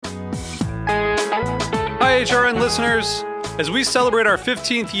HRN listeners. As we celebrate our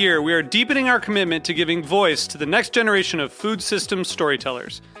 15th year, we are deepening our commitment to giving voice to the next generation of food systems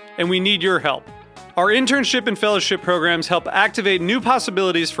storytellers, and we need your help. Our internship and fellowship programs help activate new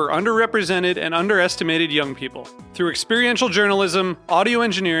possibilities for underrepresented and underestimated young people through experiential journalism, audio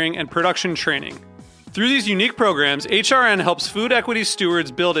engineering, and production training. Through these unique programs, HRN helps food equity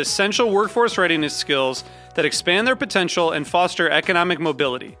stewards build essential workforce readiness skills that expand their potential and foster economic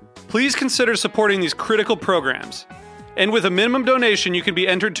mobility. Please consider supporting these critical programs. And with a minimum donation, you can be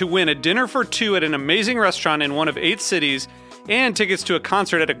entered to win a dinner for two at an amazing restaurant in one of 8 cities and tickets to a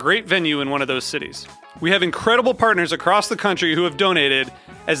concert at a great venue in one of those cities. We have incredible partners across the country who have donated,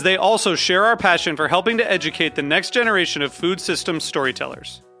 as they also share our passion for helping to educate the next generation of food systems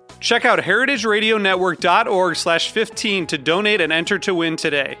storytellers. Check out heritageradionetwork.org/15 to donate and enter to win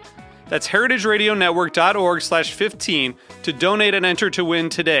today. That's heritageradionetwork.org/15 to donate and enter to win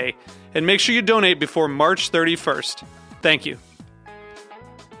today. And make sure you donate before March 31st. Thank you.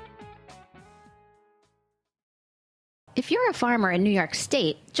 If you're a farmer in New York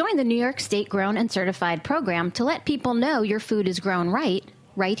State, join the New York State Grown and Certified program to let people know your food is grown right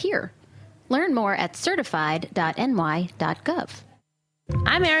here. Learn more at certified.ny.gov.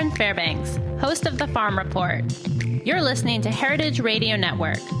 I'm Erin Fairbanks, host of The Farm Report. You're listening to Heritage Radio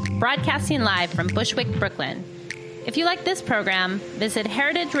Network, broadcasting live from Bushwick, Brooklyn. If you like this program, visit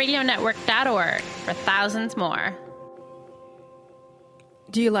heritageradionetwork.org for thousands more.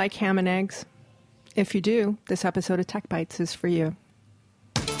 Do you like ham and eggs? If you do, this episode of Tech Bites is for you.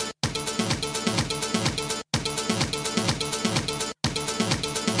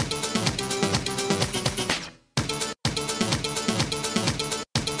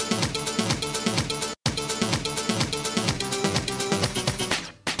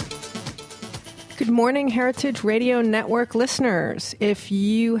 Good morning, Heritage Radio Network listeners. If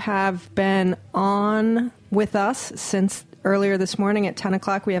you have been on with us since earlier this morning at 10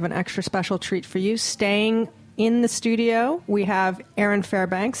 o'clock, we have an extra special treat for you. Staying in the studio, we have Erin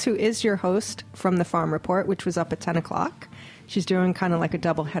Fairbanks, who is your host from The Farm Report, which was up at 10 o'clock. She's doing kind of like a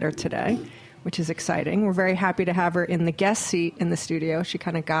double header today, which is exciting. We're very happy to have her in the guest seat in the studio. She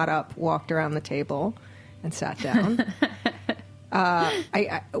kind of got up, walked around the table, and sat down.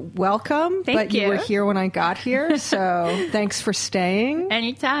 I welcome, Thank but you. You were here when I got here, so thanks for staying.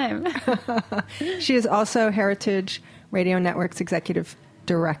 Anytime. She is also Heritage Radio Network's executive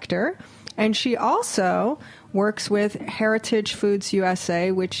director, and she also works with Heritage Foods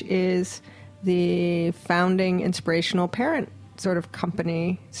USA, which is the founding inspirational parent sort of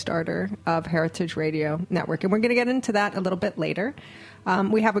company starter of Heritage Radio Network. And we're going to get into that a little bit later.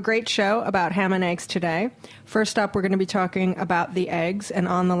 We have a great show about ham and eggs today. First up, we're going to be talking about the eggs. And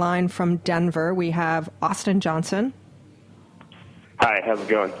on the line from Denver, we have Austin Johnson. Hi, how's it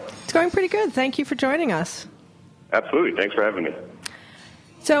going? It's going pretty good. Thank you for joining us. Absolutely. Thanks for having me.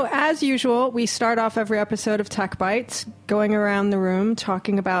 So, as usual, we start off every episode of Tech Bites going around the room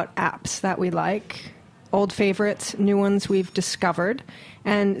talking about apps that we like, old favorites, new ones we've discovered.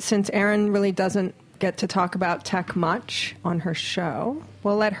 And since Erin really doesn't get to talk about tech much on her show,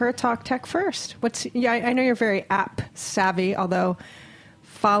 we'll let her talk tech first. I know you're very app savvy, although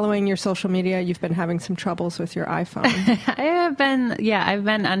following your social media, you've been having some troubles with your iPhone. I've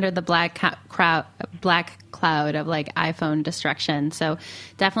been under the black cloud of like iPhone destruction. So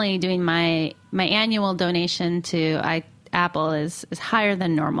definitely doing my annual donation to Apple is higher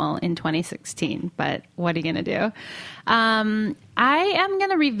than normal in 2016, but what are you going to do? I am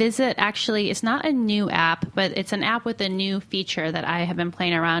going to revisit, actually, it's not a new app, but it's an app with a new feature that I have been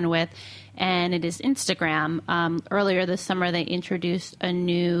playing around with, and it is Instagram. Earlier this summer, they introduced a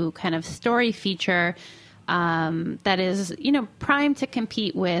new kind of story feature that is, primed to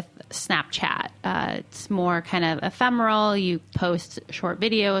compete with Snapchat. It's more kind of ephemeral. You post short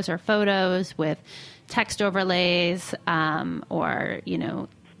videos or photos with text overlays or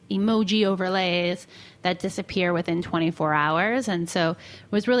emoji overlays that disappear within 24 hours. And so it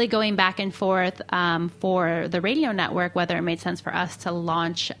was really going back and forth for the radio network, whether it made sense for us to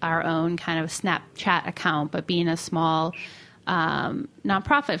launch our own kind of Snapchat account. But being a small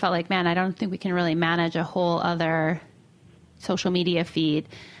nonprofit, felt like, man, I don't think we can really manage a whole other social media feed.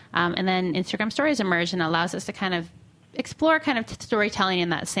 And then Instagram Stories emerged and allows us to kind of explore kind of storytelling in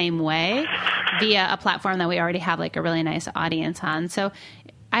that same way via a platform that we already have like a really nice audience on. So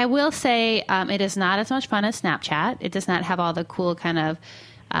I will say it is not as much fun as Snapchat. It does not have all the cool kind of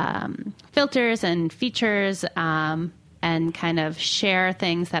filters and features and kind of share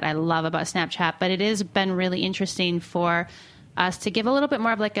things that I love about Snapchat. But it has been really interesting for us to give a little bit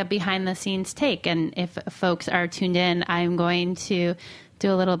more of like a behind the scenes take. And if folks are tuned in, I'm going to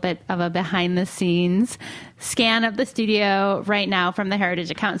do a little bit of a behind-the-scenes scan of the studio right now from the Heritage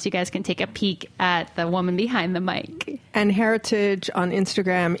account, so you guys can take a peek at the woman behind the mic. And Heritage on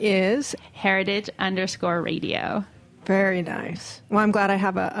Instagram is? Heritage_radio. Very nice. Well, I'm glad I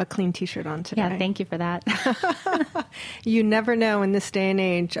have a clean T-shirt on today. Yeah, thank you for that. You never know in this day and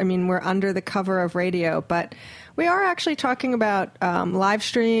age. I mean, we're under the cover of radio, but we are actually talking about live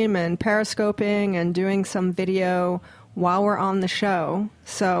stream and periscoping and doing some video while we're on the show.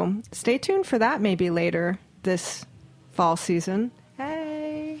 So stay tuned for that maybe later this fall season.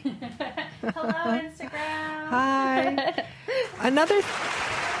 Hey. Hello, Instagram. Hi.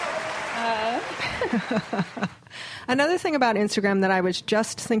 Another thing about Instagram that I was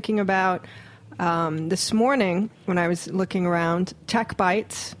just thinking about this morning when I was looking around, Tech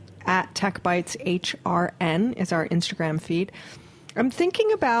Bites, at Tech Bites HRN is our Instagram feed. I'm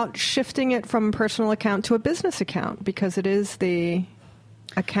thinking about shifting it from a personal account to a business account because it is the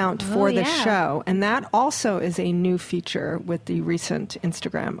account for the show. And that also is a new feature with the recent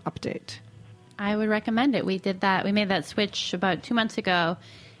Instagram update. I would recommend it. We did that. We made that switch about 2 months ago.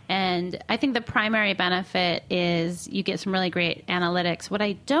 And I think the primary benefit is you get some really great analytics. What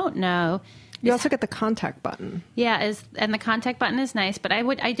I don't know... You also get the contact button. Yeah, and the contact button is nice, but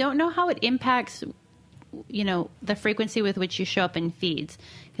I don't know how it impacts, the frequency with which you show up in feeds.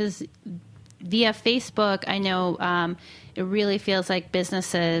 Because via Facebook, I know it really feels like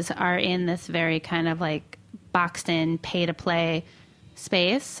businesses are in this very kind of like boxed in, pay to play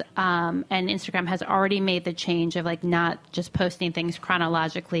space, and Instagram has already made the change of like not just posting things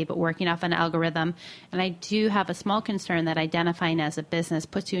chronologically but working off an algorithm. And I do have a small concern that identifying as a business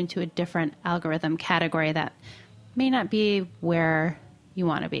puts you into a different algorithm category that may not be where you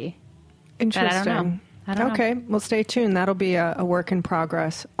want to be. Interesting. I don't know. Okay, well, stay tuned. That'll be a work in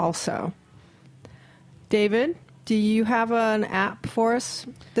progress also. David, do you have an app for us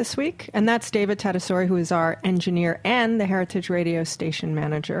this week? And that's David Tadasori, who is our engineer and the Heritage Radio station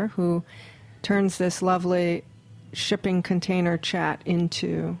manager, who turns this lovely shipping container chat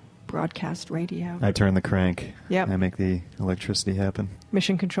into broadcast radio. I turn the crank. Yep. I make the electricity happen.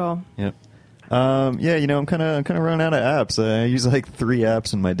 Mission control. Yep. I'm kind of running out of apps. I use like 3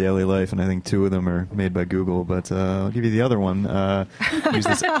 apps in my daily life, and I think 2 of them are made by Google. But I'll give you the other one. Use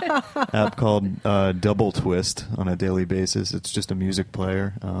this app called Double Twist on a daily basis. It's just a music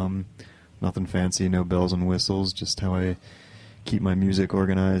player. Nothing fancy, no bells and whistles. Just how I keep my music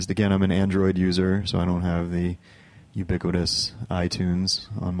organized. Again, I'm an Android user, so I don't have the ubiquitous iTunes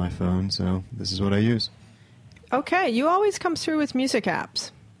on my phone. So this is what I use. Okay, you always come through with music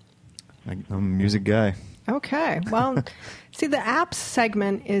apps. I'm a music guy. Okay. Well, see, the apps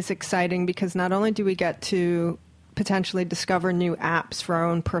segment is exciting because not only do we get to potentially discover new apps for our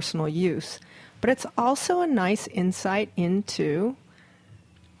own personal use, but it's also a nice insight into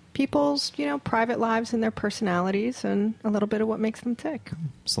people's, private lives and their personalities and a little bit of what makes them tick.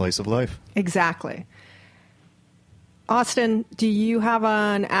 Slice of life. Exactly. Austin, do you have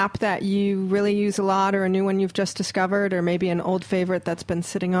an app that you really use a lot or a new one you've just discovered or maybe an old favorite that's been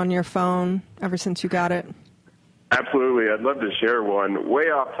sitting on your phone ever since you got it? Absolutely. I'd love to share one.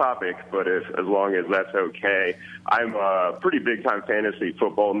 Way off topic, but as long as that's okay. I'm a pretty big-time fantasy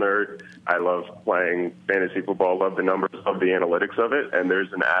football nerd. I love playing fantasy football, love the numbers, love the analytics of it. And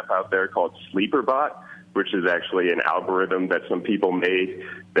there's an app out there called SleeperBot, which is actually an algorithm that some people made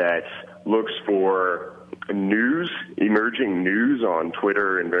that looks for emerging news on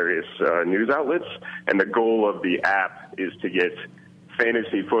Twitter and various news outlets. And the goal of the app is to get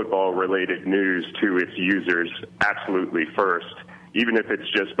fantasy football related news to its users absolutely first. Even if it's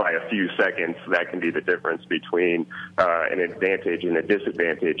just by a few seconds, that can be the difference between an advantage and a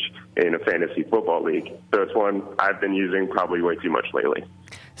disadvantage in a fantasy football league. So it's one I've been using probably way too much lately.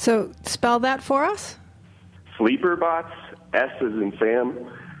 So spell that for us. SleeperBots, S as in Sam,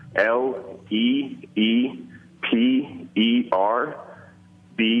 LeePerbot,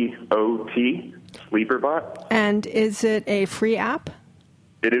 SleeperBot. And is it a free app?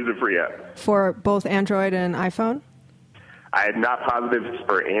 It is a free app. For both Android and iPhone? I'm not positive it's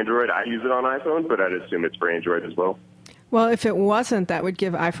for Android. I use it on iPhone, but I'd assume it's for Android as well. Well, if it wasn't, that would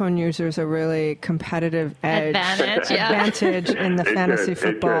give iPhone users a really competitive edge. Advantage in the fantasy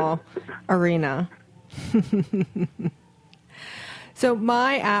football arena. So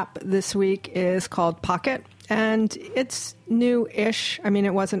my app this week is called Pocket, and it's new-ish. I mean,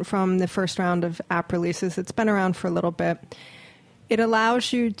 it wasn't from the first round of app releases. It's been around for a little bit. It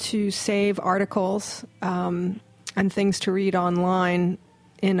allows you to save articles and things to read online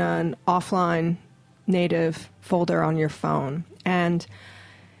in an offline native folder on your phone. And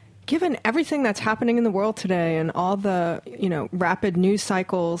given everything that's happening in the world today and all the, rapid news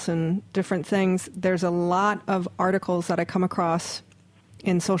cycles and different things, there's a lot of articles that I come across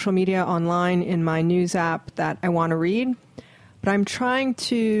in social media, online, in my news app that I want to read. But I'm trying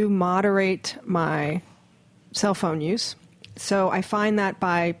to moderate my cell phone use. So I find that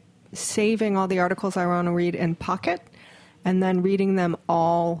by saving all the articles I want to read in Pocket and then reading them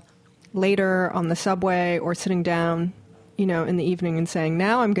all later on the subway or sitting down, in the evening and saying,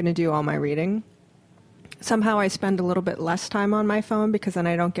 now I'm going to do all my reading. Somehow I spend a little bit less time on my phone because then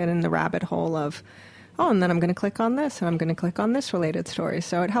I don't get in the rabbit hole of, and then I'm going to click on this and I'm going to click on this related story.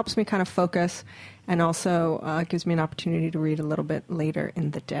 So it helps me kind of focus and also gives me an opportunity to read a little bit later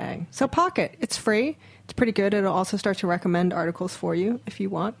in the day. So Pocket, it's free. It's pretty good. It'll also start to recommend articles for you if you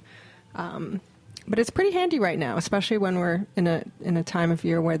want. But it's pretty handy right now, especially when we're in a time of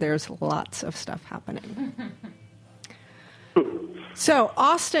year where there's lots of stuff happening. So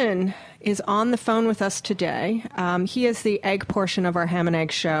Austin is on the phone with us today. He is the egg portion of our Ham and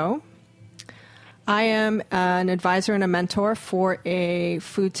Egg show. I am an advisor and a mentor for a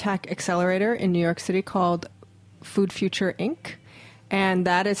food tech accelerator in New York City called Food Future Inc. And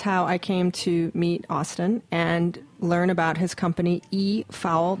that is how I came to meet Austin and learn about his company,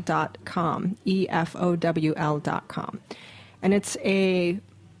 eFowl.com, EFOWL.com. And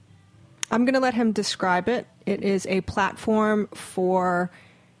I'm going to let him describe it. It is a platform for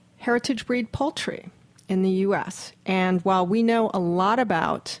heritage breed poultry in the U.S. And while we know a lot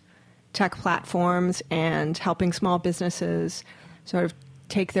about tech platforms and helping small businesses sort of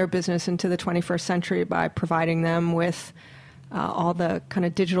take their business into the 21st century by providing them with all the kind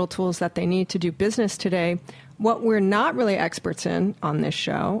of digital tools that they need to do business today, what we're not really experts in on this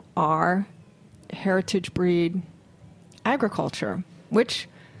show are heritage breed agriculture, which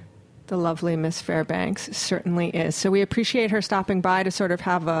the lovely Miss Fairbanks certainly is. So we appreciate her stopping by to sort of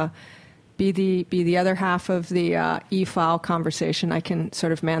have be the other half of the eFowl conversation. I can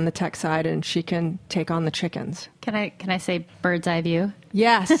sort of man the tech side, and she can take on the chickens. Can I say bird's eye view?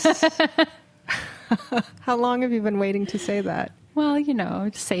 Yes. How long have you been waiting to say that? Well,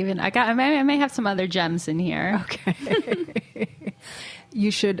 just saving. I may have some other gems in here. Okay. You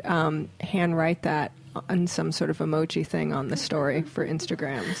should handwrite that on some sort of emoji thing on the story for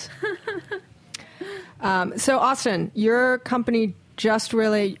Instagrams. So, Austin, your company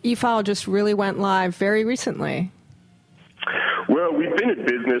eFowl just really went live very recently. Well, we've been in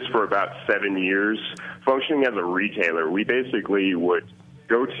business for about 7 years, functioning as a retailer. We basically would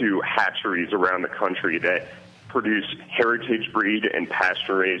go to hatcheries around the country that produce heritage breed and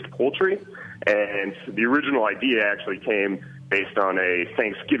pasture-raised poultry. And the original idea actually came based on a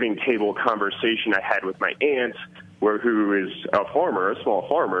Thanksgiving table conversation I had with my aunt, who is a small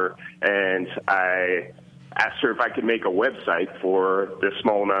farmer, and I asked her if I could make a website for to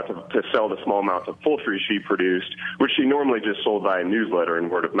sell the small amount of poultry she produced, which she normally just sold via newsletter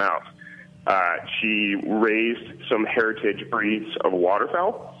and word of mouth. She raised some heritage breeds of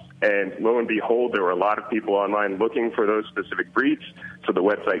waterfowl, and lo and behold, there were a lot of people online looking for those specific breeds, so the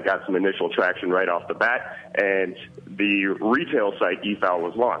website got some initial traction right off the bat, and the retail site eFowl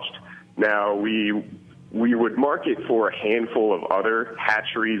was launched. Now, we would market for a handful of other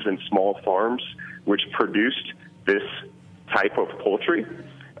hatcheries and small farms which produced this type of poultry.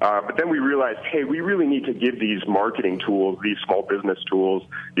 But then we realized, hey, we really need to give these marketing tools, these small business tools,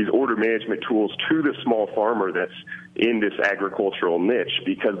 these order management tools to the small farmer that's in this agricultural niche,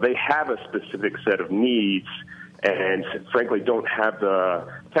 because they have a specific set of needs and, frankly, don't have the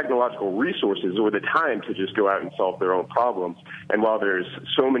technological resources or the time to just go out and solve their own problems. And while there's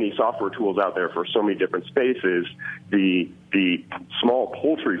so many software tools out there for so many different spaces, the small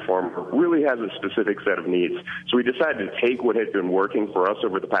poultry farmer really has a specific set of needs. So we decided to take what had been working for us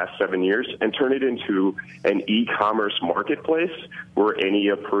over the past 7 years and turn it into an e-commerce marketplace where any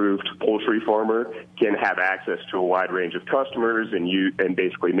approved poultry farmer can have access to a wide range of customers and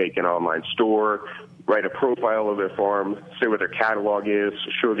basically make an online store, write a profile of their farm, say what their catalog is,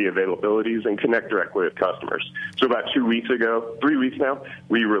 show the availabilities, and connect directly with customers. So about 3 weeks now,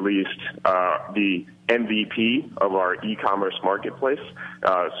 we released the MVP of our e-commerce marketplace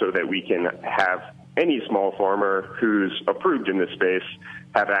so that we can have any small farmer who's approved in this space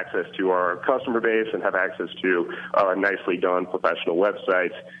have access to our customer base and have access to nicely done professional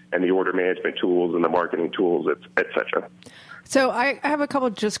websites and the order management tools and the marketing tools, et cetera. So I have a couple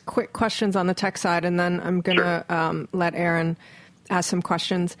just quick questions on the tech side, and then I'm going to let Erin ask some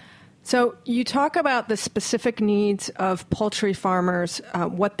questions. So you talk about the specific needs of poultry farmers,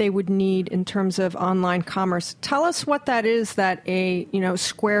 what they would need in terms of online commerce. Tell us what that is that a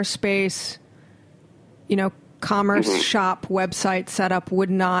Squarespace, commerce shop website setup would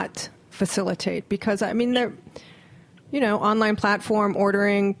not facilitate? Because, I mean, they're, online platform,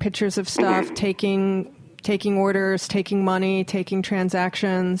 ordering pictures of stuff, taking orders, taking money, taking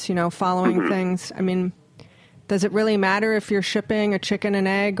transactions, following things. I mean, does it really matter if you're shipping a chicken and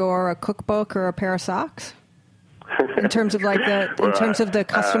egg or a cookbook or a pair of socks? In terms of the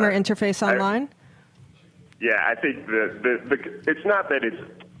customer interface online? I think it's not that it's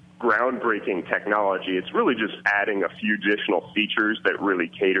groundbreaking technology. It's really just adding a few additional features that really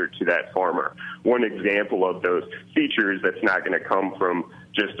cater to that farmer. One example of those features that's not going to come from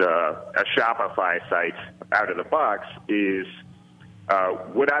just a Shopify site out of the box is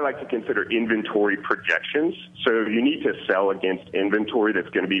what I like to consider inventory projections. So you need to sell against inventory that's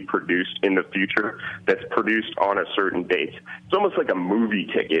going to be produced in the future, that's produced on a certain date. It's almost like a movie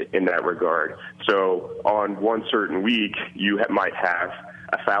ticket in that regard. So on one certain week, you might have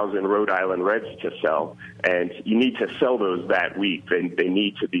 1,000 Rhode Island Reds to sell, and you need to sell those that week. They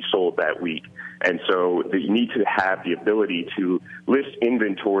need to be sold that week. And so you need to have the ability to list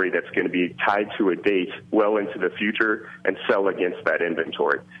inventory that's going to be tied to a date well into the future and sell against that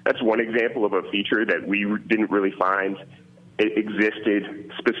inventory. That's one example of a feature that we didn't really find it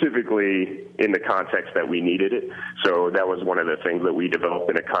existed specifically in the context that we needed it. So that was one of the things that we developed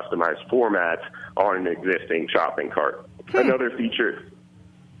in a customized format on an existing shopping cart. Another feature.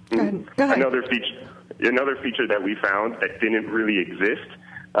 Go ahead. Another feature that we found that didn't really exist,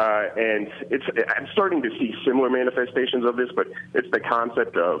 and I'm starting to see similar manifestations of this, but it's the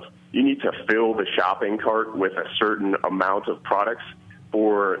concept of you need to fill the shopping cart with a certain amount of products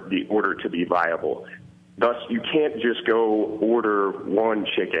for the order to be viable. Thus, you can't just go order one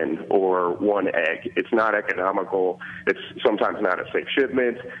chicken or one egg. It's not economical. It's sometimes not a safe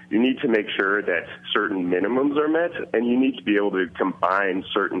shipment. You need to make sure that certain minimums are met, and you need to be able to combine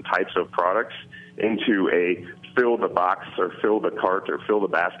certain types of products into a fill the box or fill the cart or fill the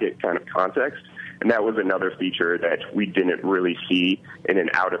basket kind of context. And that was another feature that we didn't really see in an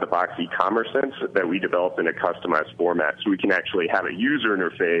out-of-the-box e-commerce sense that we developed in a customized format. So we can actually have a user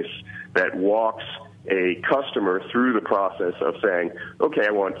interface that walks a customer through the process of saying, okay,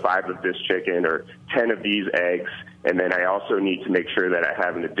 I want 5 of this chicken or 10 of these eggs, and then I also need to make sure that I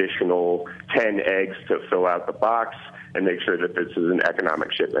have an additional 10 eggs to fill out the box and make sure that this is an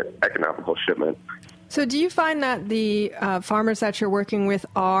economical shipment. So do you find that the farmers that you're working with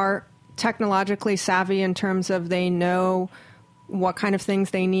are technologically savvy in terms of they know what kind of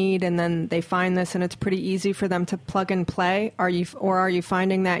things they need, and then they find this and it's pretty easy for them to plug and play? Are you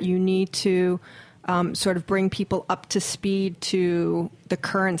finding that you need to sort of bring people up to speed to the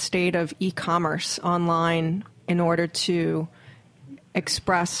current state of e-commerce online in order to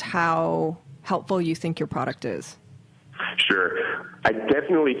express how helpful you think your product is? Sure. I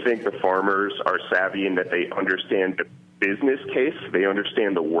definitely think the farmers are savvy in that they understand the business case. They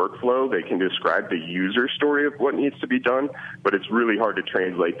understand the workflow. They can describe the user story of what needs to be done, but it's really hard to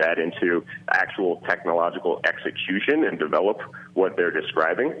translate that into actual technological execution and develop what they're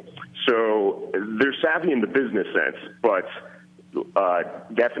describing. So they're savvy in the business sense, but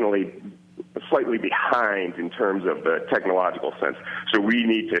definitely slightly behind in terms of the technological sense. So we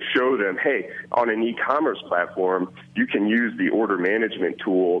need to show them, hey, on an e-commerce platform, you can use the order management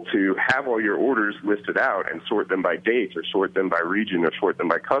tool to have all your orders listed out and sort them by date or sort them by region or sort them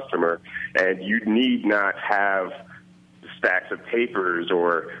by customer. And you need not have stacks of papers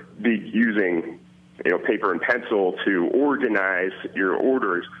or be using paper and pencil to organize your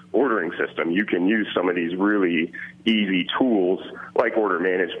ordering system. You can use some of these really easy tools like order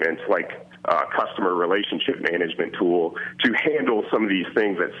management, like customer relationship management tool to handle some of these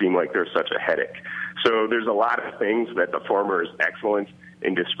things that seem like they're such a headache. So there's a lot of things that the farmer is excellent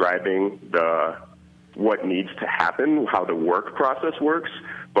in describing what needs to happen, how the work process works,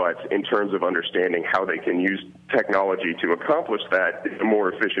 but in terms of understanding how they can use technology to accomplish that in a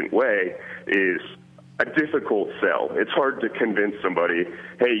more efficient way is a difficult sell. It's hard to convince somebody,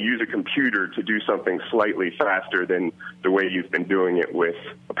 hey, use a computer to do something slightly faster than the way you've been doing it with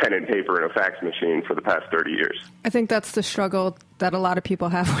a pen and paper and a fax machine for the past 30 years. I think that's the struggle that a lot of people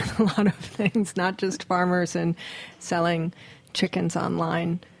have with a lot of things, not just farmers and selling chickens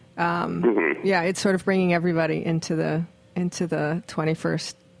online. Yeah, it's sort of bringing everybody into the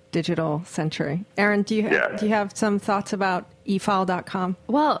 21st digital century. Erin, do you have some thoughts about eFowl.com?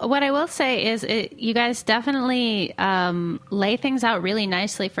 Well, what I will say is you guys definitely lay things out really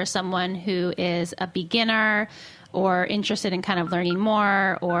nicely for someone who is a beginner or interested in kind of learning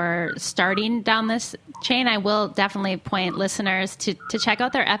more or starting down this chain, I will definitely point listeners to check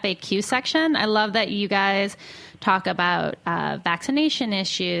out their FAQ section. I love that you guys talk about vaccination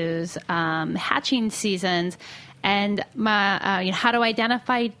issues, hatching seasons, and how to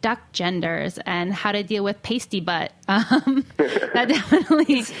identify duck genders and how to deal with pasty butt. That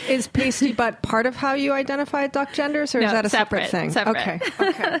definitely is pasty butt part of how you identify duck genders, or is that a separate thing? Separate. Okay.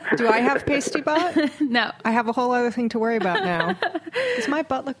 Do I have pasty butt? No. I have a whole other thing to worry about now. Does my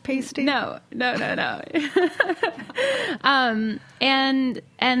butt look pasty? No. And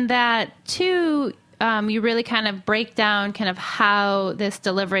that too. You really kind of break down kind of how this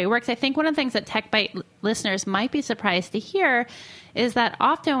delivery works. I think one of the things that TechBite listeners might be surprised to hear is that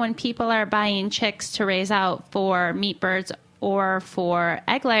often when people are buying chicks to raise out for meat birds or for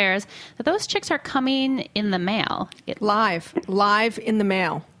egg layers, that those chicks are coming in the mail. Live in the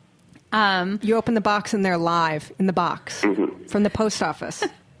mail. You open the box and they're live in the box from the post office.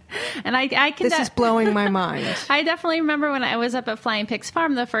 And I can. This is blowing my mind. I definitely remember when I was up at Flying Pigs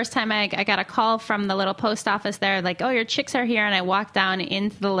Farm the first time I got a call from the little post office there, like, "Oh, your chicks are here." And I walked down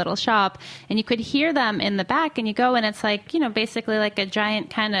into the little shop, and you could hear them in the back. And you go, and it's like, basically like a giant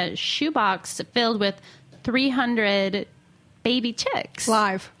kind of shoebox filled with 300 baby chicks.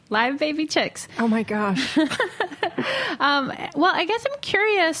 Live baby chicks. Oh my gosh. Well, I guess I'm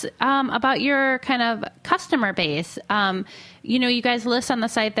curious about your kind of customer base. You guys list on the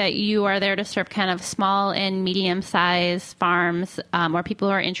site that you are there to serve kind of small and medium-sized farms or people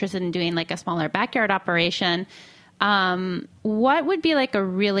who are interested in doing like a smaller backyard operation. What would be like a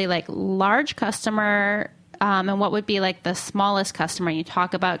really like large customer and what would be like the smallest customer? You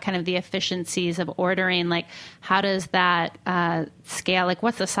talk about kind of the efficiencies of ordering. Like, how does that scale? Like,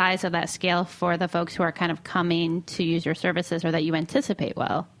 what's the size of that scale for the folks who are kind of coming to use your services or that you anticipate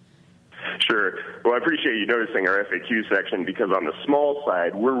will? Sure. Well, I appreciate you noticing our FAQ section because on the small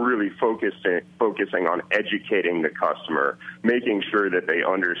side, we're really focusing on educating the customer, making sure that they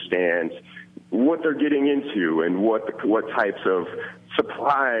understand what they're getting into and what types of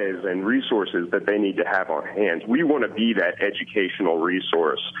supplies and resources that they need to have on hand. We want to be that educational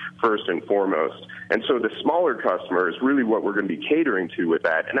resource first and foremost. And so the smaller customer is really what we're going to be catering to with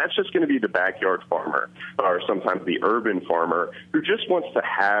that. And that's just going to be the backyard farmer or sometimes the urban farmer who just wants to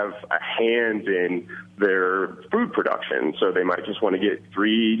have a hand in their food production. So they might just want to get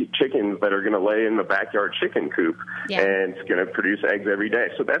 3 chickens that are going to lay in the backyard chicken coop and it's going to produce eggs every day.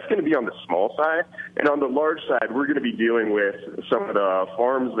 So that's going to be on the small side. And on the large side, we're going to be dealing with some of the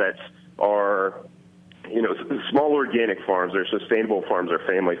farms that are, small organic farms. They're sustainable farms or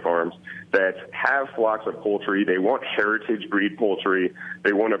family farms that have flocks of poultry. They want heritage breed poultry.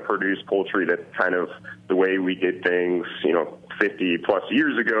 They want to produce poultry that's kind of the way we did things, 50 plus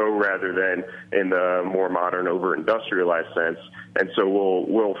years ago rather than in the more modern over-industrialized sense. And so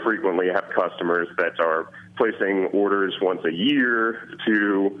we'll frequently have customers that are placing orders once a year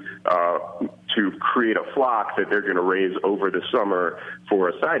to create a flock that they're going to raise over the summer for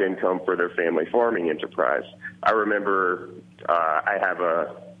a side income for their family farming enterprise. I remember I have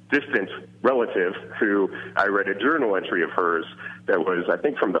a distant relative who I read a journal entry of hers that was, I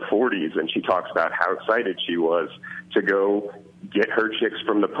think, from the 40s, and she talks about how excited she was to go get her chicks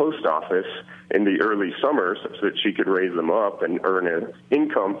from the post office in the early summer so that she could raise them up and earn an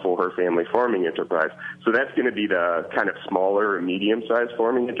income for her family farming enterprise. So that's going to be the kind of smaller and medium-sized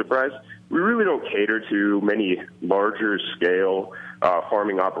farming enterprise. We really don't cater to many larger scale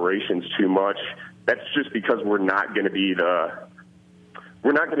farming operations too much. That's just because we're not going to be the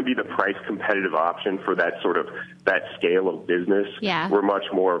price competitive option for that scale of business. Yeah. We're much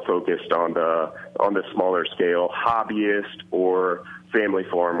more focused on the smaller scale hobbyist or family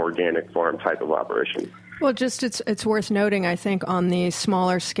farm, organic farm type of operation. Well, just it's worth noting, I think, on the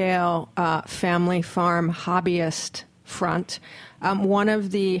smaller scale family farm hobbyist front, one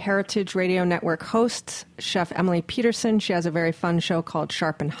of the Heritage Radio Network hosts, Chef Emily Peterson, she has a very fun show called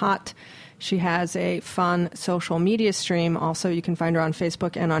Sharp and Hot. She has a fun social media stream. Also, you can find her on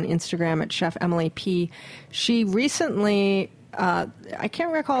Facebook and on Instagram at Chef Emily P. She recently, I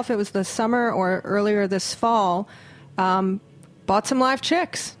can't recall if it was the summer or earlier this fall, bought some live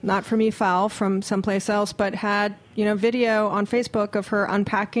chicks, not from eFowl, from someplace else, but had video on Facebook of her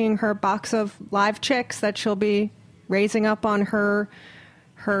unpacking her box of live chicks that she'll be raising up on her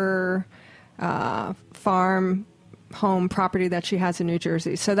farm home property that she has in New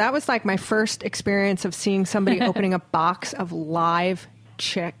Jersey. So that was like my first experience of seeing somebody opening a box of live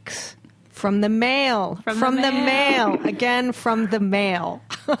chicks from the mail. From the mail. Again, from the mail.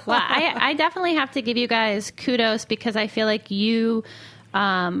 Well, I definitely have to give you guys kudos because I feel like you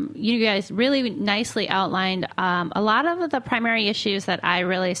you guys really nicely outlined a lot of the primary issues that I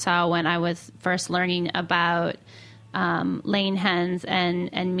really saw when I was first learning about laying hens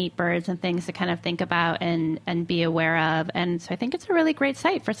and meat birds and things to kind of think about and be aware of. And so I think it's a really great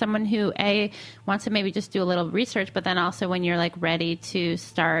site for someone who, A, wants to maybe just do a little research, but then also when you're like ready to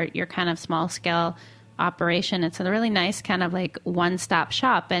start your kind of small scale operation, it's a really nice kind of like one-stop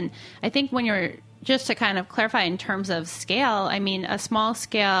shop. And I think when you're, just to kind of clarify in terms of scale, I mean, a small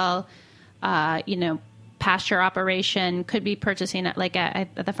scale, pasture operation could be purchasing like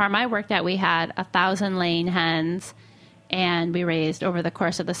at the farm I worked at, we had 1,000 laying hens, and we raised over the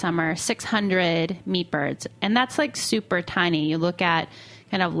course of the summer 600 meat birds, and that's like super tiny. You look at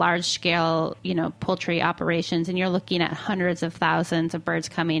kind of large scale, poultry operations, and you're looking at hundreds of thousands of birds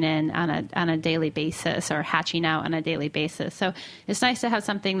coming in on a daily basis or hatching out on a daily basis. So it's nice to have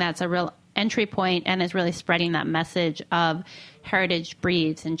something that's a real entry point and is really spreading that message of heritage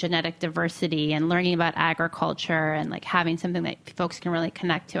breeds and genetic diversity and learning about agriculture and like having something that folks can really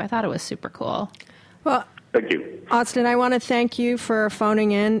connect to. I thought it was super cool. Well, thank you, Austin. I want to thank you for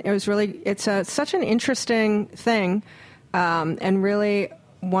phoning in. It's such an interesting thing, and really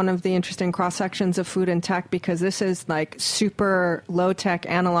one of the interesting cross sections of food and tech, because this is like super low tech,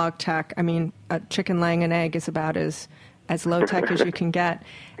 analog tech. I mean, a chicken laying an egg is about as low tech as you can get,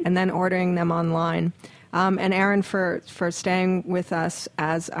 and then ordering them online. And Erin, for staying with us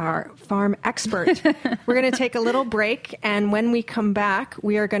as our farm expert. We're going to take a little break, and when we come back,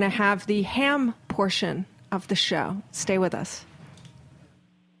 we are going to have the ham portion of the show. Stay with us.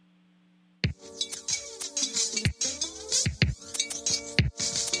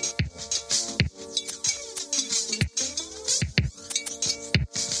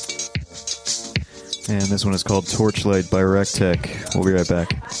 And this one is called Torchlight by Rectech. We'll be right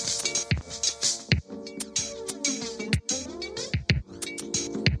back.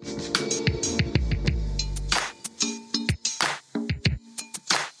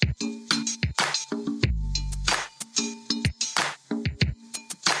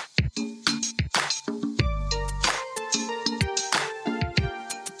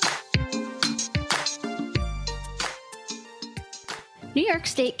 New York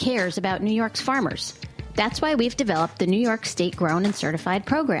State cares about New York's farmers. That's why we've developed the New York State Grown and Certified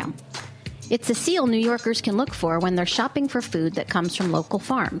program. It's a seal New Yorkers can look for when they're shopping for food that comes from local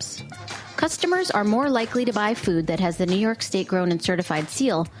farms. Customers are more likely to buy food that has the New York State Grown and Certified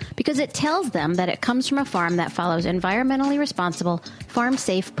seal because it tells them that it comes from a farm that follows environmentally responsible,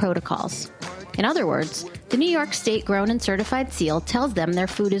 farm-safe protocols. In other words, the New York State Grown and Certified seal tells them their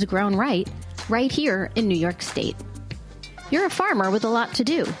food is grown right here in New York State. You're a farmer with a lot to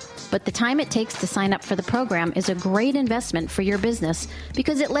do, but the time it takes to sign up for the program is a great investment for your business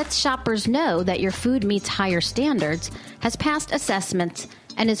because it lets shoppers know that your food meets higher standards, has passed assessments,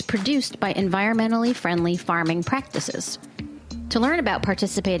 and is produced by environmentally friendly farming practices. To learn about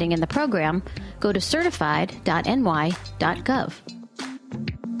participating in the program, go to certified.ny.gov.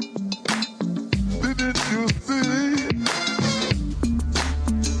 Didn't you see?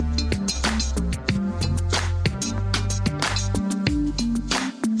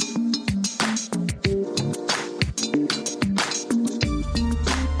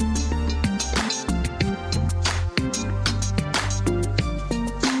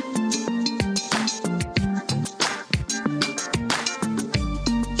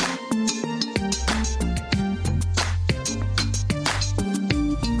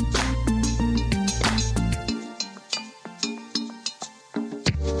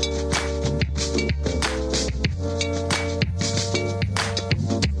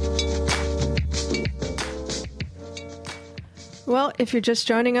 Well, if you're just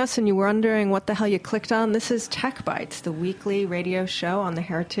joining us and you're wondering what the hell you clicked on, this is Tech Bites, the weekly radio show on the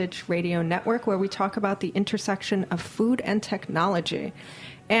Heritage Radio Network where we talk about the intersection of food and technology.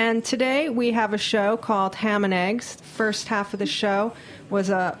 And today we have a show called Ham and Eggs. The first half of the show was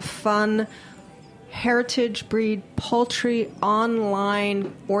a fun heritage breed poultry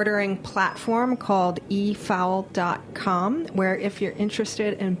online ordering platform called eFowl.com, where if you're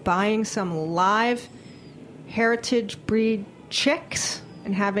interested in buying some live heritage breed chicks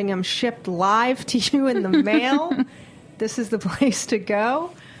and having them shipped live to you in the mail, this is the place to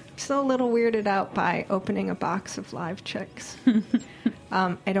go. I'm still a little weirded out by opening a box of live chicks.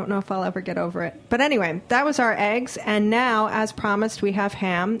 I don't know if I'll ever get over it. But anyway, that was our eggs. And now, as promised, we have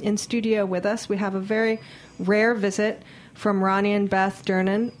ham in studio with us. We have a very rare visit from Donny and Beth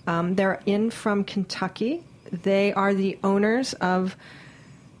Drennan. They're in from Kentucky. They are the owners of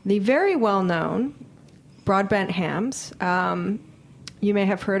the very well-known Broadbent Hams. You may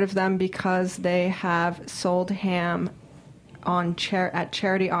have heard of them because they have sold ham at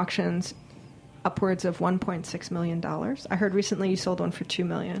charity auctions upwards of $1.6 million. I heard recently you sold one for $2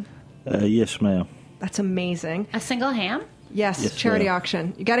 million. Yes, ma'am. That's amazing. A single ham? Yes, charity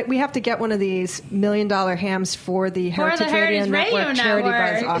auction. You got it. We have to get one of these $1 million hams for the Heritage Radio Network Charity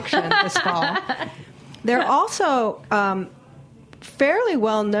Buzz auction this fall. They're also fairly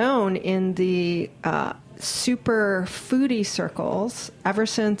well known in the super foodie circles ever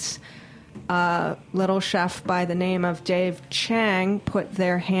since a little chef by the name of Dave Chang put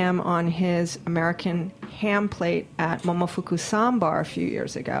their ham on his American ham plate at Momofuku Ssäm Bar a few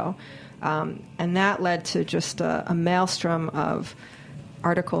years ago. And that led to just a maelstrom of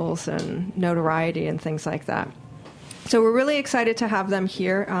articles and notoriety and things like that. So we're really excited to have them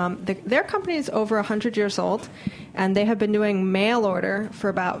here. Their company is over 100 years old, and they have been doing mail order for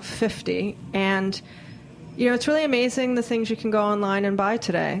about 50. And, you know, it's really amazing the things you can go online and buy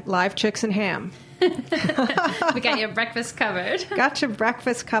today. Live chicks and ham. We got your breakfast covered. Got your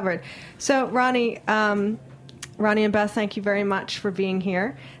breakfast covered. So, Ronnie and Beth, thank you very much for being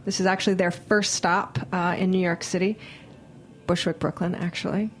here. This is actually their first stop in New York City, Bushwick, Brooklyn,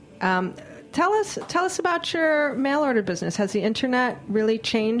 actually. Tell us about your mail order business. Has the internet really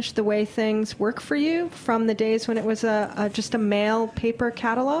changed the way things work for you from the days when it was just a mail paper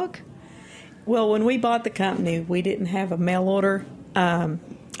catalog? Well, when we bought the company, we didn't have a mail order.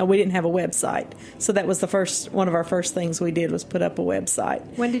 We didn't have a website. So that was one of our first things we did was put up a website.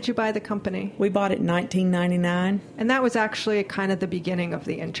 When did you buy the company? We bought it in 1999. And that was actually kind of the beginning of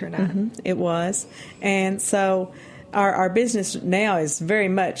the internet. Mm-hmm. It was. And so our business now is very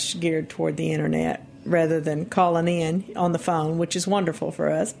much geared toward the internet rather than calling in on the phone, which is wonderful for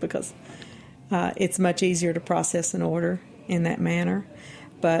us because it's much easier to process an order in that manner.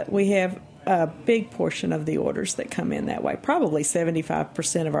 But we have a big portion of the orders that come in that way. Probably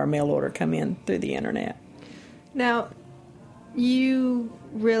 75% of our mail order come in through the internet. Now, you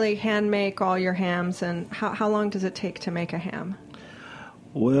really hand make all your hams, and how long does it take to make a ham?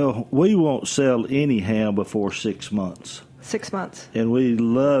 Well, we won't sell any ham before 6 months. 6 months. And we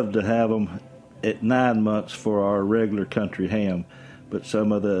love to have them at 9 months for our regular country ham. But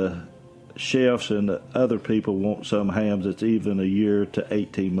some of the chefs and the other people want some hams that's even a year to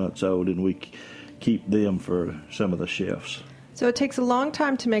 18 months old, and we keep them for some of the chefs. So it takes a long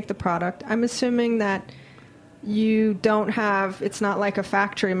time to make the product. I'm assuming that you don't have, it's not like a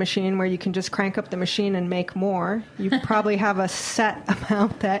factory machine where you can just crank up the machine and make more. You probably have a set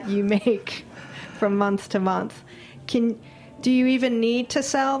amount that you make from month to month. Do you even need to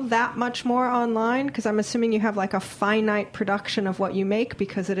sell that much more online? Because I'm assuming you have like a finite production of what you make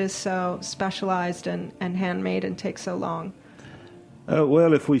because it is so specialized and handmade and takes so long.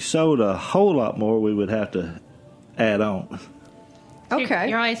 Well, if we sold a whole lot more, we would have to add on. Okay.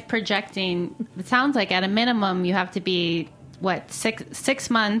 You're always projecting. It sounds like at a minimum you have to be, six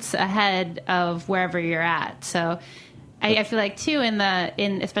months ahead of wherever you're at. So I feel like, too,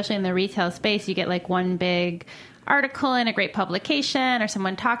 especially in the retail space, you get like one big article in a great publication or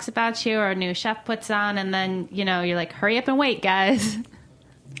someone talks about you or a new chef puts on, and then, you're like, hurry up and wait, guys.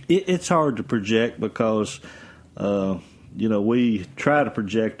 It's hard to project because, we try to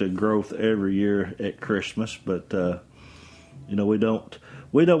project a growth every year at Christmas, but,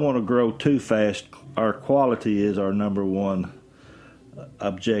 we don't want to grow too fast. Our quality is our number one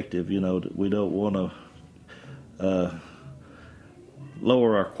objective. We don't want to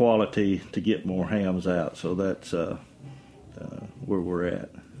lower our quality to get more hams out. So that's where we're at.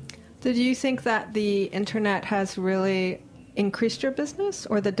 So do you think that the internet has really increased your business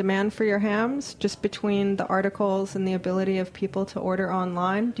or the demand for your hams just between the articles and the ability of people to order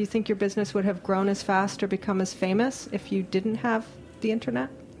online? Do you think your business would have grown as fast or become as famous if you didn't have the internet?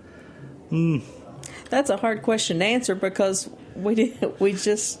 That's a hard question to answer because we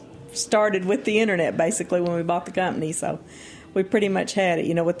just started with the internet basically when we bought the company, so we pretty much had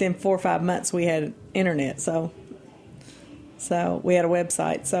it. Within 4 or 5 months we had internet, so we had a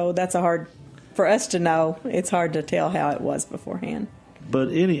website. So that's for us to know. It's hard to tell how it was beforehand.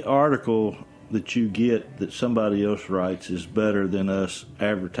 But any article that you get that somebody else writes is better than us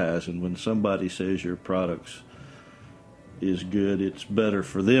advertising. When somebody says your products is good, it's better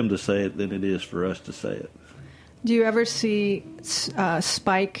for them to say it than it is for us to say it. Do you ever see a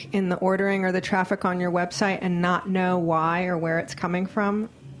spike in the ordering or the traffic on your website and not know why or where it's coming from,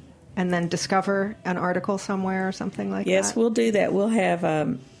 and then discover an article somewhere or something like that? Yes, we'll do that. We'll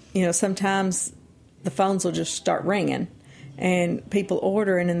have, sometimes the phones will just start ringing, and people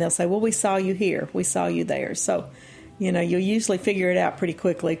order, and then they'll say, well, we saw you here, we saw you there. So, you'll usually figure it out pretty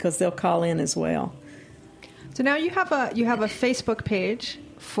quickly because they'll call in as well. So now you have a Facebook page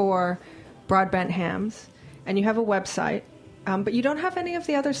for Broadbent Hams, and you have a website. But you don't have any of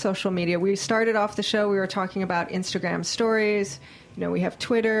the other social media. We started off the show, we were talking about Instagram stories. We have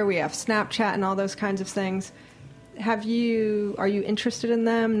Twitter, we have Snapchat and all those kinds of things. Are you interested in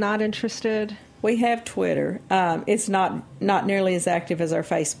them, not interested? We have Twitter. It's not nearly as active as our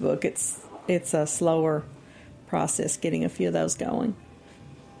Facebook. It's a slower process getting a few of those going.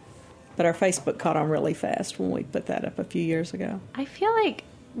 But our Facebook caught on really fast when we put that up a few years ago. I feel like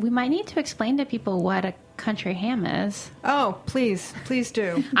we might need to explain to people what a country ham is. Oh, please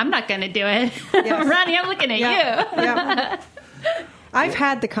do. I'm not going to do it. Yes. Ronnie, I'm looking at you. Yeah. I've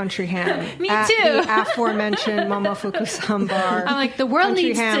had the country ham. Me at too. The aforementioned Momofuku Ssäm Bar. I'm like, the world country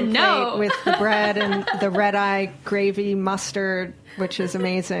needs ham to know. plate with the bread and the red-eye gravy mustard, which is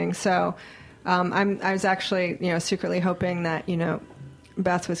amazing. So I was actually, secretly hoping that,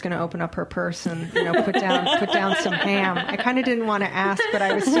 Beth was going to open up her purse and put down some ham. I kind of didn't want to ask, but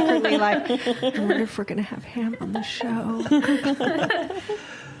I was secretly like, I wonder if we're going to have ham on the show.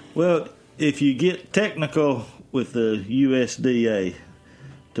 Well, if you get technical with the USDA,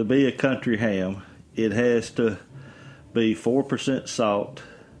 to be a country ham, it has to be 4% salt.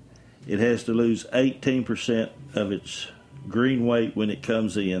 It has to lose 18% of its green weight when it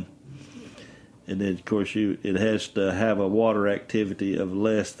comes in. And then, of course, it has to have a water activity of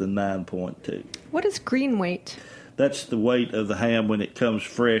less than 9.2. What is green weight? That's the weight of the ham when it comes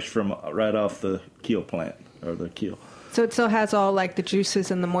fresh from right off the kill plant, or the kill. So it still has all like the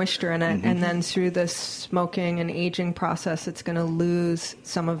juices and the moisture in it, and then through the smoking and aging process, it's going to lose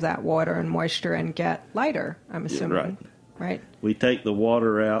some of that water and moisture and get lighter, I'm assuming. Yeah, right. We take the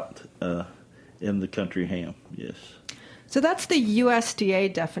water out in the country ham, yes. So that's the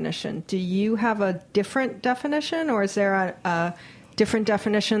USDA definition. Do you have a different definition, or is there a different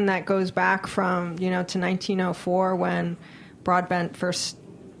definition that goes back from, to 1904 when Broadbent first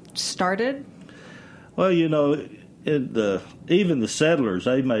started? Well, even the settlers,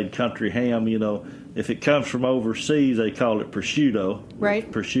 they made country ham. If it comes from overseas, they call it prosciutto. Right.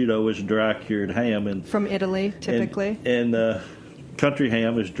 Prosciutto is dry cured ham, and from Italy, typically. And country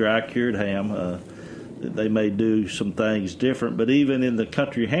ham is dry cured ham. They may do some things different, but even in the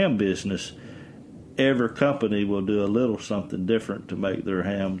country ham business, every company will do a little something different to make their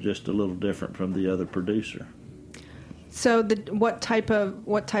ham just a little different from the other producer. So what types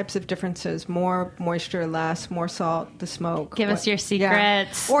of differences? More moisture, less, more salt, the smoke. Give us your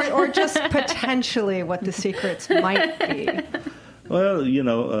secrets. Yeah. Or just potentially what the secrets might be.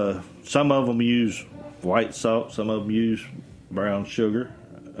 Well, some of them use white salt, some of them use brown sugar.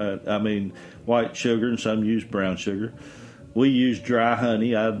 White sugar, and some use brown sugar. We use dry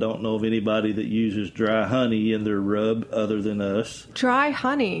honey. I don't know of anybody that uses dry honey in their rub other than us. Dry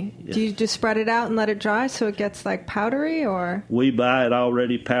honey? Yes. Do you just spread it out and let it dry so it gets like powdery, or? We buy it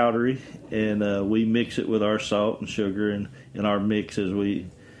already powdery, and we mix it with our salt and sugar in our mix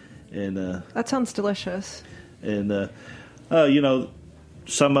that sounds delicious. And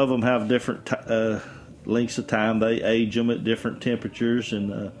some of them have different lengths of time. They age them at different temperatures,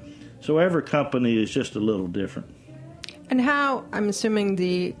 and so every company is just a little different. And how, I'm assuming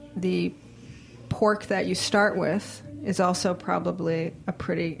the pork that you start with is also probably a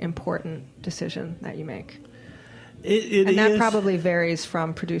pretty important decision that you make. And that probably varies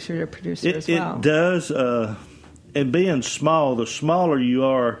from producer to producer as well. It does. And being small, the smaller you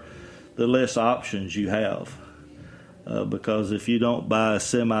are, the less options you have. Because if you don't buy a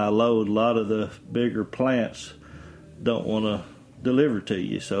semi-load, a lot of the bigger plants don't want to deliver to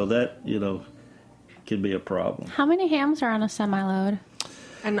you. So that, can be a problem. How many hams are on a semi-load?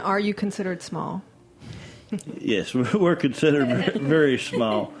 And are you considered small? Yes, we're considered very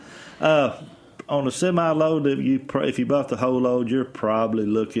small. On a semi-load, if you bought the whole load, you're probably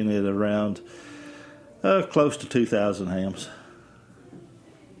looking at around close to 2,000 hams.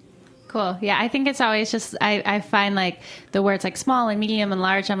 Cool. Yeah, I think it's always just, I find like the words like small and medium and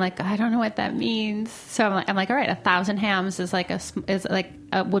large, I'm like, I don't know what that means. So I'm like, all right, 1,000 hams is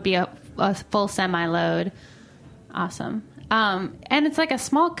would be a full semi-load. Awesome. And it's like a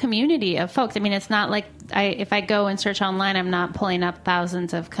small community of folks. I mean, it's not like if I go and search online, I'm not pulling up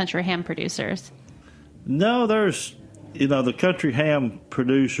thousands of country ham producers. No, there's, the country ham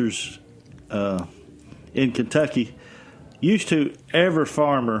producers in Kentucky, used to every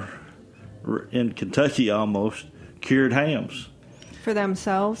farmer in Kentucky almost cured hams. For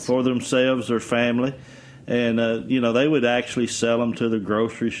themselves? For themselves, their family. And, they would actually sell them to the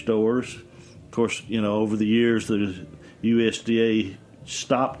grocery stores. Of course, over the years, the USDA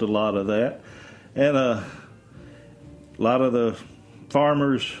stopped a lot of that. And a lot of the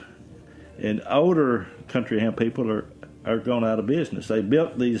farmers and older country ham people are going out of business. They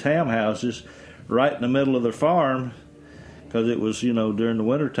built these ham houses right in the middle of their farm, because it was, during the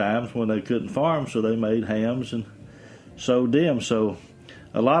winter times when they couldn't farm, so they made hams and sold them. So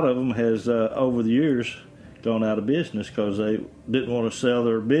a lot of them has, over the years, gone out of business because they didn't want to sell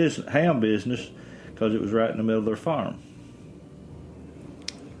their ham business because it was right in the middle of their farm.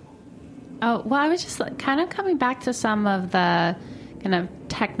 Oh, well, I was just kind of coming back to some of the kind of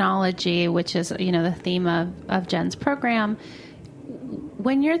technology, which is, the theme of Jen's program.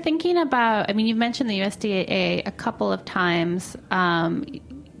 When you're thinking about, you've mentioned the USDA a couple of times.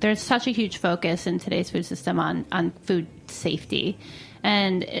 There's such a huge focus in today's food system on food safety.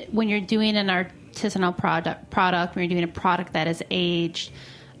 And when you're doing an artisanal product, when you're doing a product that is aged,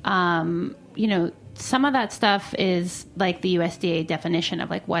 some of that stuff is like the USDA definition of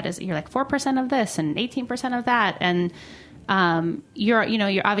what is, you're 4% of this and 18% of that. And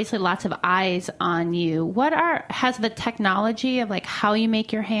you're obviously lots of eyes on you. Has the technology of how you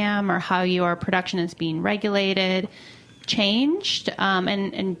make your ham or how your production is being regulated changed?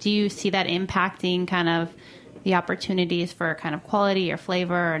 And do you see that impacting kind of the opportunities for kind of quality or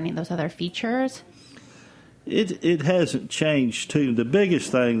flavor or any of those other features? It hasn't changed too. The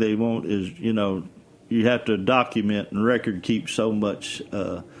biggest thing they want is, you have to document and record keep so much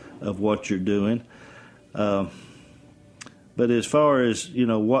of what you're doing. But as far as,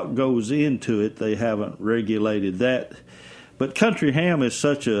 what goes into it, they haven't regulated that. But country ham is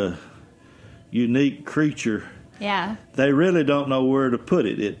such a unique creature. Yeah. They really don't know where to put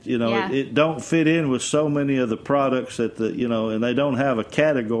it. It don't fit in with so many of the products that and they don't have a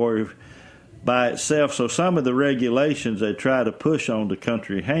category by itself. So some of the regulations they try to push on the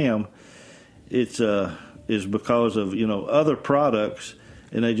country ham, is because of, other products,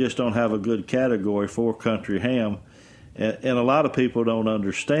 and they just don't have a good category for country ham. And a lot of people don't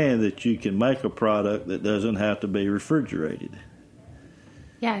understand that you can make a product that doesn't have to be refrigerated.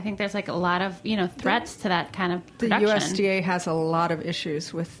 Yeah, I think there's a lot of, threats to that kind of production. The USDA has a lot of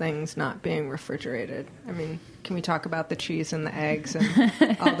issues with things not being refrigerated. Can we talk about the cheese and the eggs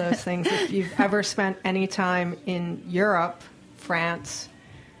and all those things? If you've ever spent any time in Europe, France,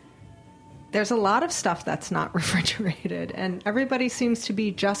 there's a lot of stuff that's not refrigerated, and everybody seems to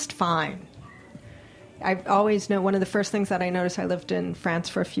be just fine. I've always known, one of the first things that I noticed, I lived in France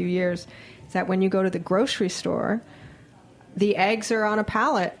for a few years, is that when you go to the grocery store, the eggs are on a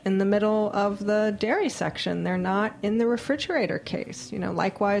pallet in the middle of the dairy section. They're not in the refrigerator case.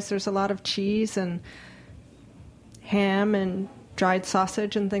 Likewise, there's a lot of cheese and ham and dried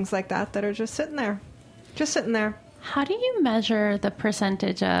sausage and things like that are just sitting there. How do you measure the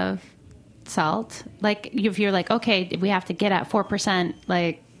percentage of salt? If you're okay, we have to get at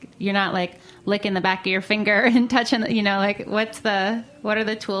 4%, you're not licking the back of your finger and touching, what are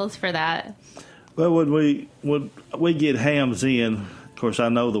the tools for that? Well, when we get hams in, of course, I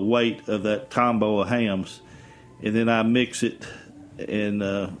know the weight of that combo of hams, and then I mix it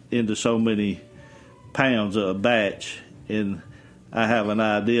into so many pounds of a batch, and I have an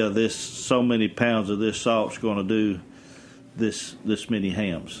idea this so many pounds of this salt's going to do this many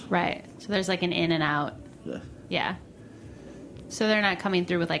hams. Right. So there's an in and out. Yeah. So they're not coming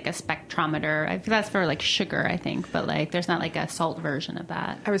through with a spectrometer. That's for sugar, I think, but there's not a salt version of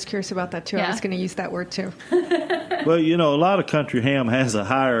that. I was curious about that too. Yeah. I was going to use that word too. Well, a lot of country ham has a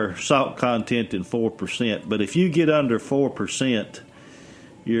higher salt content than 4%, but if you get under 4%,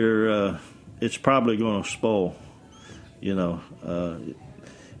 it's probably going to spoil.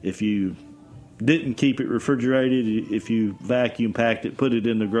 If you didn't keep it refrigerated, if you vacuum packed it, put it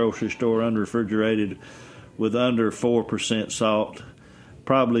in the grocery store unrefrigerated with under 4% salt,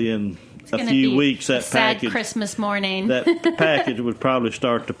 probably in a few weeks that sad package, Christmas morning, that package would probably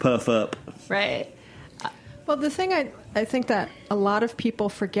start to puff up. Right. Well, the thing I think that a lot of people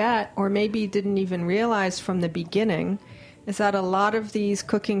forget, or maybe didn't even realize from the beginning, is that a lot of these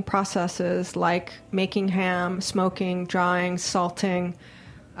cooking processes, like making ham, smoking, drying, salting,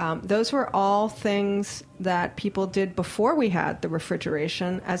 those were all things that people did before we had the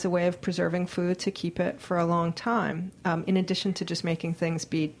refrigeration as a way of preserving food to keep it for a long time, in addition to just making things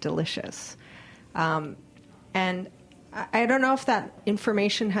be delicious. And I don't know if that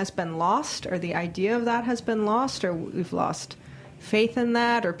information has been lost, or the idea of that has been lost, or we've lost faith in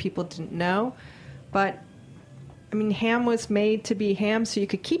that, or people didn't know. But, ham was made to be ham so you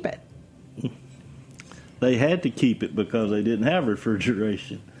could keep it. They had to keep it because they didn't have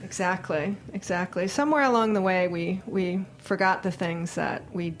refrigeration. Exactly. Somewhere along the way, we forgot the things that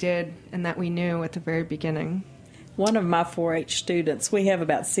we did and that we knew at the very beginning. One of my 4-H students, we have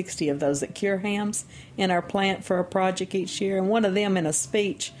about 60 of those that cure hams in our plant for a project each year, and one of them in a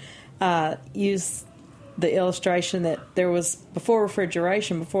speech used the illustration that there was, before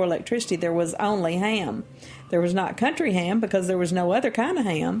refrigeration, before electricity, there was only ham. There was not country ham because there was no other kind of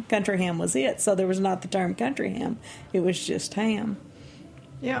ham. Country ham was it, so there was not the term country ham. It was just ham.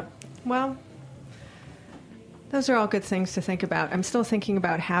 Yeah, well, those are all good things to think about. I'm still thinking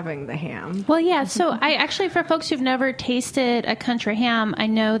about having the ham. Well, yeah, so I actually, for folks who've never tasted a country ham, I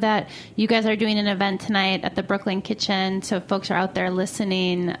know that you guys are doing an event tonight at the Brooklyn Kitchen, so if folks are out there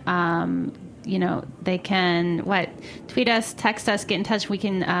listening, they can, tweet us, text us, get in touch. We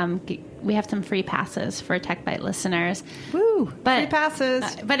can, we have some free passes for Tech Bite listeners. Woo! Free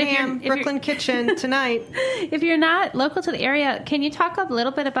passes. But ham, if you're Brooklyn Kitchen tonight. If you're not local to the area, can you talk a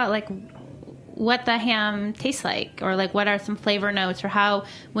little bit about, what the ham tastes like, or what are some flavor notes, or how,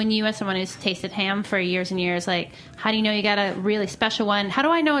 when you as someone who's tasted ham for years and years, how do you know you got a really special one? How do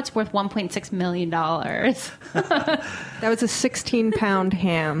I know it's worth $1.6 million? That was a 16-pound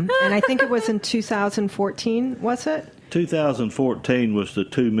ham, and I think it was in 2014, was it? 2014 was the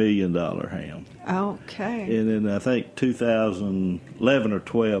 $2 million ham. Okay. And then I think 2011 or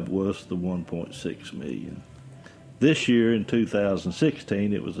 12 was the $1.6 million. This year, in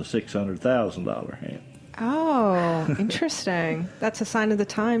 2016, it was a $600,000 ham. Oh, interesting. That's a sign of the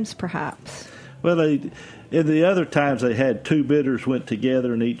times, perhaps. Well, in the other times, they had two bidders went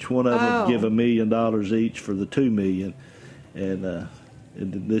together, and each one of them give $1 million each for the $2 million. And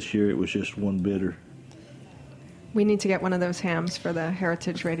this year, it was just one bidder. We need to get one of those hams for the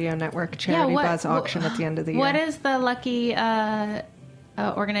Heritage Radio Network Charity Buzz auction at the end of the year. What is the lucky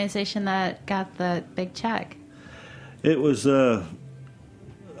organization that got the big check? It was an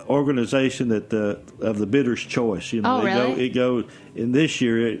organization that of the bidder's choice. Oh, really? And this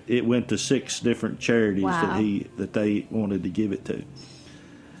year it went to 6 different charities Wow. that they wanted to give it to.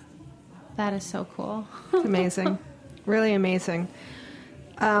 That is so cool. It's amazing. Really amazing.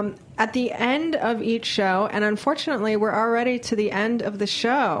 At the end of each show, and unfortunately we're already to the end of the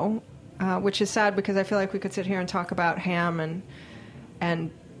show, which is sad because I feel like we could sit here and talk about ham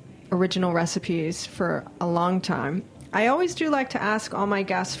and original recipes for a long time. I always do like to ask all my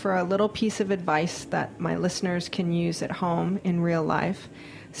guests for a little piece of advice that my listeners can use at home in real life.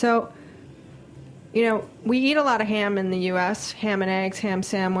 So, we eat a lot of ham in the U.S., ham and eggs, ham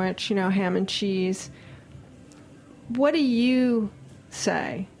sandwich, ham and cheese. What do you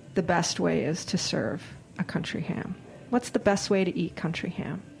say the best way is to serve a country ham? What's the best way to eat country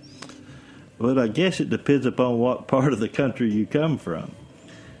ham? Well, I guess it depends upon what part of the country you come from.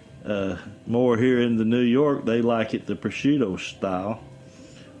 More here in the New York, they like it the prosciutto style.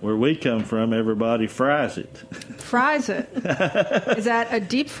 Where we come from, everybody fries it. Fries it? Is that a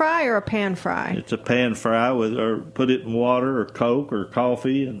deep fry or a pan fry? It's a pan fry or put it in water or Coke or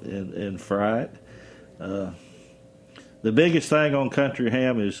coffee and fry it. The biggest thing on country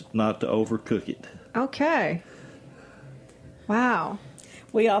ham is not to overcook it. Okay. Wow.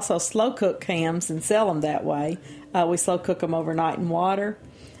 We also slow cook hams and sell them that way. We slow cook them overnight in water,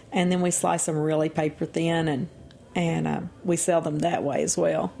 and then we slice them really paper thin, and we sell them that way as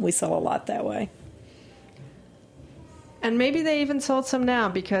well. We sell a lot that way. And maybe they even sold some now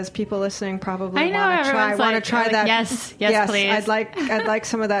because people listening probably I know want to try that. Yes, please. I'd like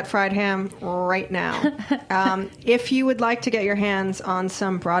some of that fried ham right now. If you would like to get your hands on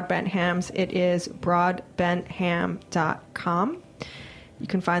some Broadbent hams, it is broadbentham.com. You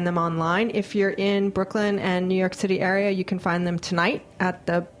can find them online. If you're in Brooklyn and New York City area, you can find them tonight at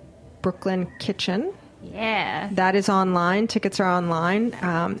the Brooklyn Kitchen. Yeah. That is online. Tickets are online.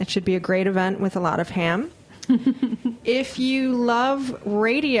 It should be a great event with a lot of ham. If you love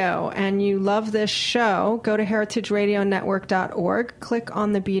radio and you love this show, go to heritageradionetwork.org, click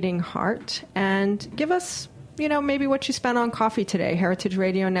on the beating heart, and give us, maybe what you spent on coffee today. Heritage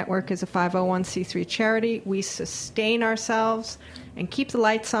Radio Network is a 501c3 charity. We sustain ourselves and keep the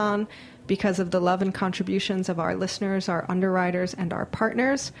lights on because of the love and contributions of our listeners, our underwriters, and our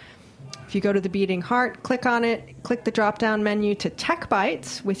partners. If you go to the Beating Heart, click on it, click the drop-down menu to Tech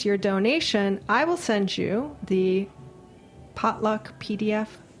Bites. With your donation, I will send you the Potluck PDF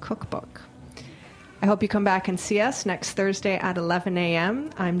cookbook. I hope you come back and see us next Thursday at 11 a.m.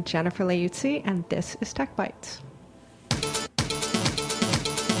 I'm Jennifer Leuzzi, and this is Tech Bites.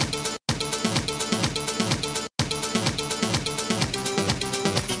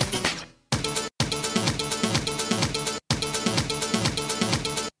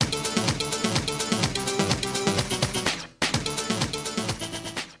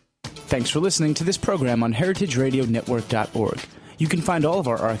 Thanks for listening to this program on heritageradionetwork.org. You can find all of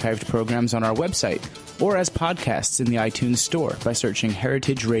our archived programs on our website or as podcasts in the iTunes Store by searching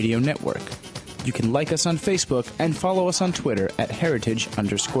Heritage Radio Network. You can like us on Facebook and follow us on Twitter at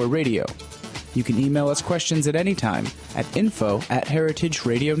 @heritage_radio. You can email us questions at any time at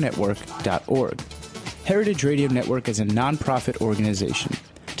info@heritageradionetwork.org. Heritage Radio Network is a nonprofit organization.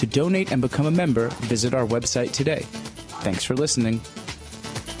 To donate and become a member, visit our website today. Thanks for listening.